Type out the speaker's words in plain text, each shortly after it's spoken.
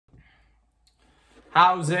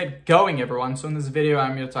How's it going, everyone? So in this video,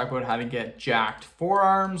 I'm going to talk about how to get jacked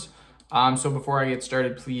forearms. So before I get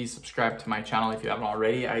started, please subscribe to my channel if you haven't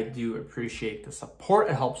already. I do appreciate the support.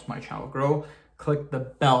 It helps my channel grow. Click the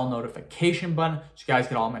bell notification button so you guys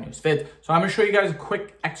get all my newest vids. So I'm going to show you guys a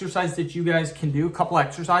quick exercise that you guys can do, a couple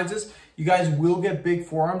exercises. You guys will get big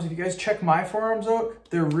forearms. If you guys check my forearms out,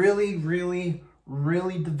 they're really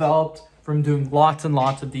developed from doing lots and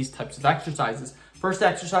lots of these types of exercises. First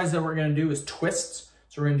exercise that we're going to do is twists.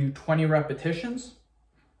 So we're going to do 20 repetitions.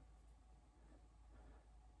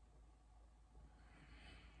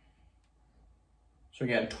 So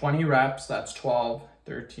again, 20 reps, that's 12,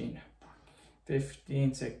 13,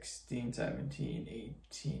 15, 16, 17,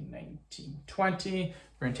 18, 19, 20.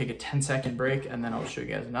 We're going to take a 10-second break and then I'll show you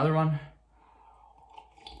guys another one.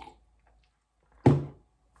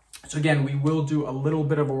 So again, we will do a little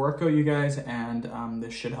bit of a workout, you guys, and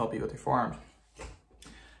this should help you with your forearms.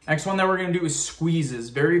 Next one that we're going to do is squeezes.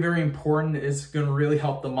 Very important. It's going to really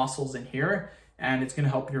help the muscles in here, and it's going to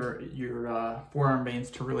help your forearm veins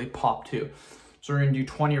to really pop too. So we're going to do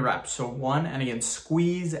 20 reps. So 1, and again,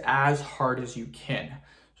 squeeze as hard as you can.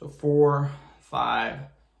 So 4, 5,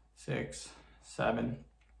 6, 7,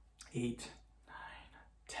 8, 9,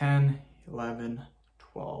 10, 11,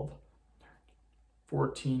 12,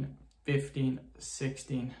 14, 15,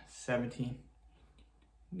 16, 17,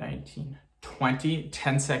 19, 20,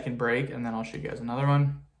 10-second break, and then I'll show you guys another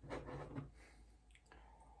one.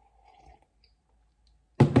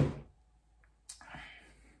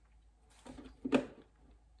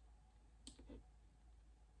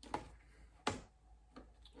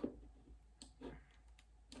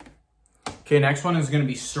 Okay, next one is going to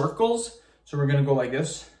be circles. So we're going to go like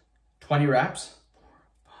this, 20 reps. 4,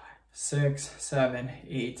 5, 6, 7,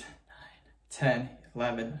 8, 9, 10,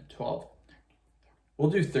 11, 12. We'll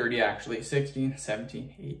do 30 actually. 16,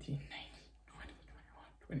 17, 18, 19, 20,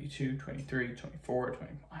 21, 22, 23, 24,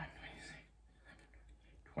 25, 26,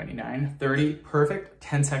 29, 30. Perfect.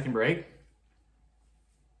 10-second break.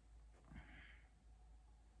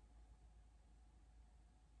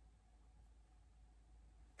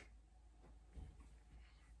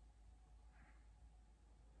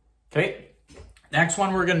 Okay. Next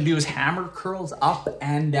one we're going to do is hammer curls up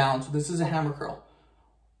and down. So this is a hammer curl.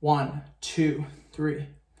 1, 2, 3,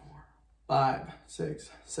 4, 5, 6,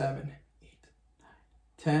 7, 8, 9,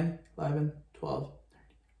 10, 11, 12, 13,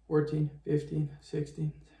 14, 15,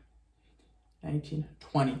 16, 17, 19,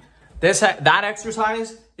 20. That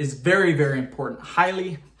exercise is very important.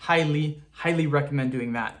 Highly recommend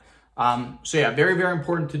doing that. So yeah, very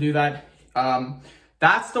important to do that.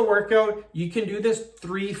 That's the workout. You can do this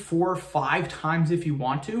 3, 4, 5 times if you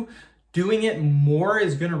want to. Doing it more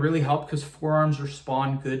is going to really help because forearms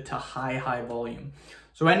respond good to high volume.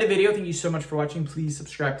 So end the video. Thank you so much for watching. Please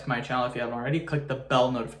subscribe to my channel if you haven't already. Click the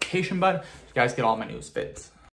bell notification button so you guys get all my newest vids.